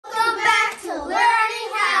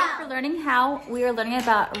learning how, we are learning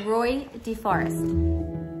about Roy DeForest.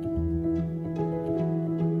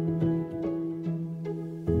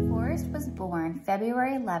 DeForest was born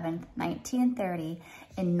February 11th, 1930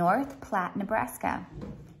 in North Platte, Nebraska.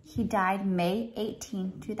 He died May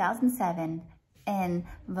 18, 2007 in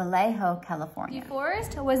Vallejo, California.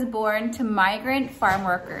 DeForest was born to migrant farm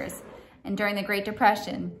workers and during the Great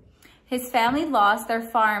Depression. His family lost their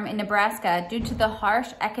farm in Nebraska due to the harsh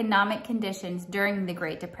economic conditions during the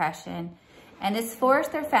Great Depression, and this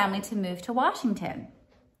forced their family to move to Washington.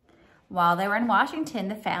 While they were in Washington,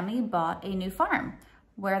 the family bought a new farm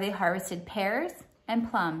where they harvested pears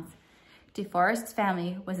and plums. DeForest's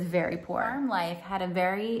family was very poor. Farm life had a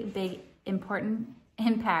very big, important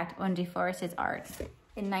impact on DeForest's art.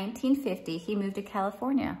 In 1950, he moved to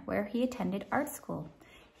California, where he attended art school.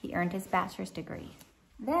 He earned his bachelor's degree.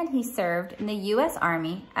 Then he served in the U.S.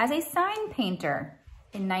 Army as a sign painter.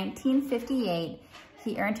 In 1958,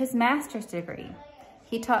 he earned his master's degree.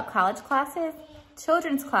 He taught college classes,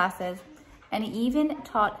 children's classes, and he even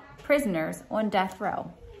taught prisoners on death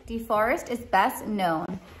row. DeForest is best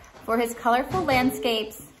known for his colorful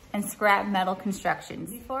landscapes and scrap metal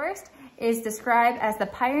constructions. DeForest is described as the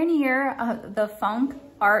pioneer of the funk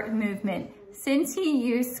art movement, since he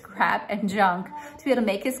used scrap and junk to be able to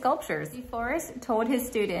make his sculptures. DeForest told his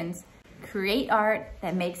students, "Create art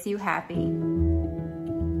that makes you happy."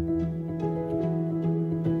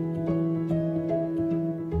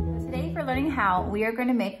 Today for Learning How, we are going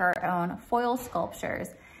to make our own foil sculptures.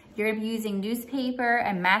 You're going to be using newspaper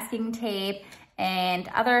and masking tape and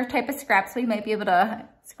other type of scraps so you might be able to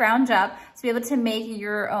scrounge up to be able to make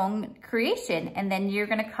your own creation. And then you're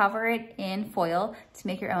going to cover it in foil to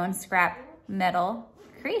make your own scrap metal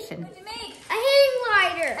creation. What did you make? A hang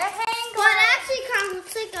glider. A hang glider. Well, it actually kind of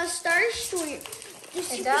looks like a star destroyer. The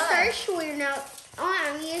Super Star Destroyer. Now,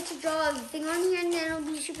 I need to draw everything on here, and then it'll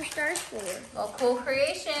be Super Star Destroyer. Well, cool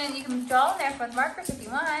creation. You can draw in there with markers if you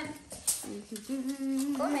want.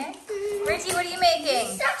 Cool, man. Richie, what are you making?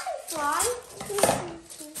 It's actually fun.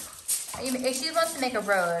 She wants to make a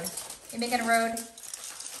road. You making a road?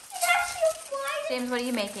 It's actually fun. James, what are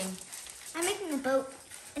you making? I'm making a boat.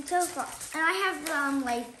 And so far, and I have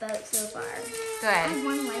lifeboat so far. Good. I have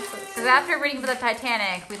one lifeboat. Because after reading about the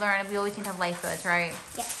Titanic, we learned we always need to have lifeboats, right?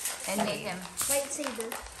 Yes. And make them. Lightsaber.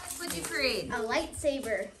 What'd you create? A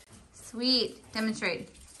lightsaber. Sweet. Demonstrate.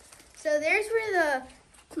 So there's where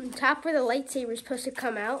the top where the lightsaber is supposed to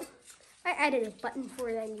come out. I added a button for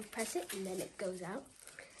it, and you press it, and then it goes out.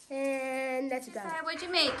 And that's about it. What'd you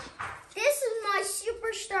make? This is my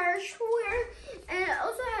Super Star Destroyer, and it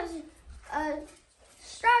also has a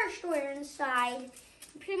Star Destroyer inside.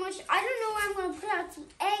 Pretty much, I don't know where I'm going to put out the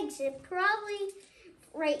exit. Probably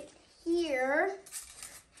right here.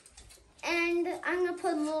 And I'm going to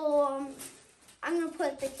put I'm going to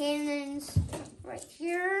put the cannons right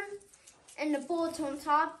here. And the bullets on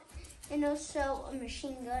top. And also a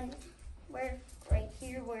machine gun right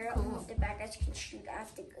here where the bad guys can shoot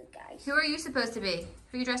at the good guys. Who are you supposed to be?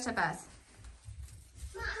 Who are you dressed up as?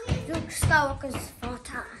 Luke Skywalker's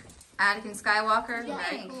father. Anakin Skywalker? Yeah.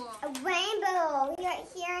 Very cool. A rainbow right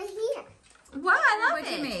here and here. Wow, I love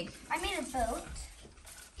What'd it. You make? I made a boat.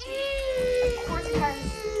 Of course it has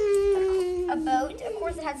a boat. Of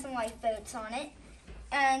course it has some lifeboats on it.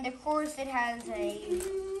 And of course it has a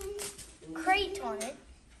crate on it.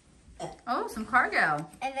 Oh, some cargo.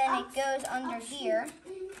 And then it goes under here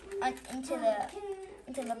into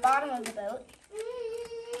the bottom of the boat.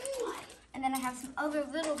 And then I have some other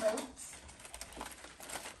little boats.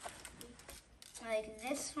 Like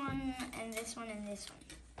this one, and this one, and this one.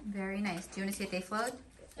 Very nice. Do you want to see if they float?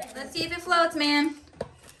 Yeah. Let's see if it floats, man.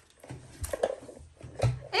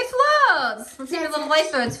 It floats! Let's see if the little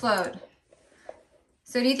lifeboats float.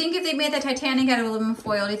 So do you think if they made the Titanic out of aluminum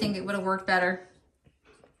foil, do you think it would have worked better?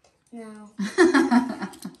 No.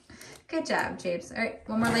 Good job, Japes. All right,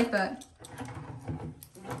 one more lifeboat.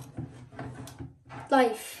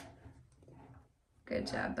 Life. Good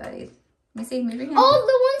job, buddy. Let me see. Move your hand. Oh,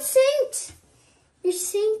 the one sinked. You're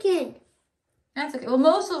sinking. That's okay. Well,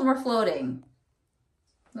 most of them were floating.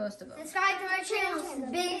 Most of them. Subscribe to my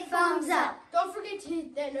channel. Big thumbs up. Don't forget to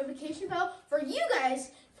hit that notification bell for you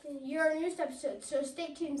guys, your newest episode. So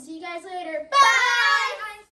stay tuned. See you guys later. Bye!